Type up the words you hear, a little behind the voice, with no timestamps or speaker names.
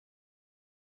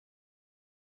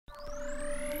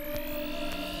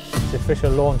the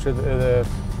official launch of the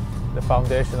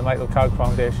foundation, the Michael Carrick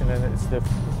Foundation, and it's the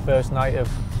first night of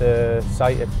the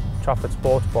site at Trafford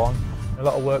Sports Barn. A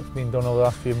lot of work's been done over the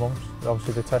last few months.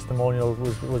 Obviously the testimonial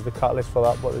was the catalyst for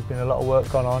that, but there's been a lot of work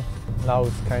gone on. Now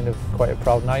it's kind of quite a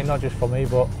proud night, not just for me,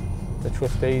 but the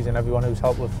trustees and everyone who's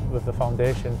helped with the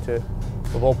foundation.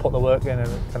 We've all put the work in,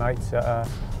 and tonight's a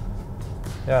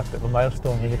bit of a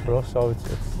milestone really for us, so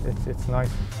it's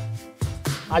nice.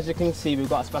 As you can see, we've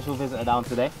got a special visitor down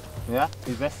today. Yeah,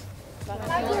 who's this?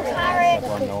 Michael Carrick.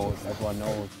 Everyone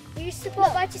knows. Do you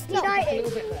support Manchester United?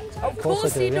 Of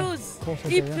course he does.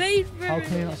 He played very How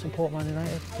can you not support Man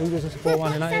United? Who doesn't support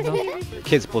Man United now?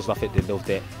 Kids buzzed off it, they loved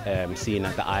it, seeing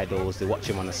the idols, they watch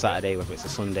him on a Saturday, whether it's a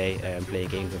Sunday, playing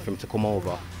games, and for him to come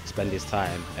over, spend his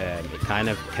time, it kind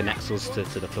of connects us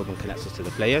to the club and connects us to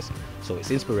the players, so it's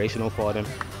inspirational for them,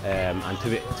 and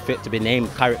to be named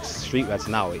Carrick's Street Reds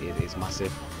now is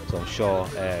massive, so I'm sure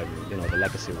the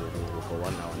legacy will go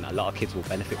on now, and a lot of kids will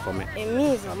benefit from it. It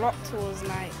means a lot to us,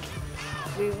 like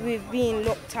we've been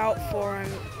looked out for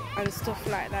and stuff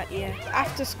like that, yeah.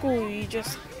 After school you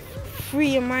just free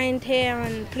your mind here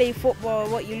and play football,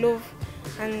 what you love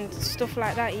and stuff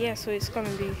like that, yeah, so it's going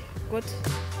to be good.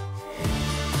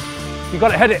 You got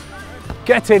to head it.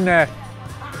 Get in there.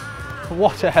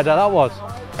 What a header that was.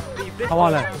 Come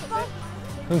on then.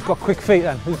 Who's got quick feet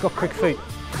then? Who's got quick feet?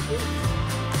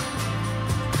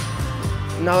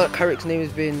 Now that Carrick's name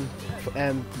has been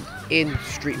in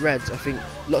Street Reds, I think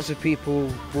lots of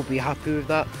people will be happy with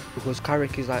that, because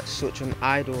Carrick is like such an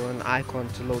idol and icon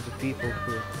to loads of people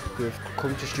who have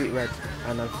come to Street Reds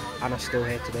and are still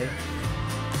here today.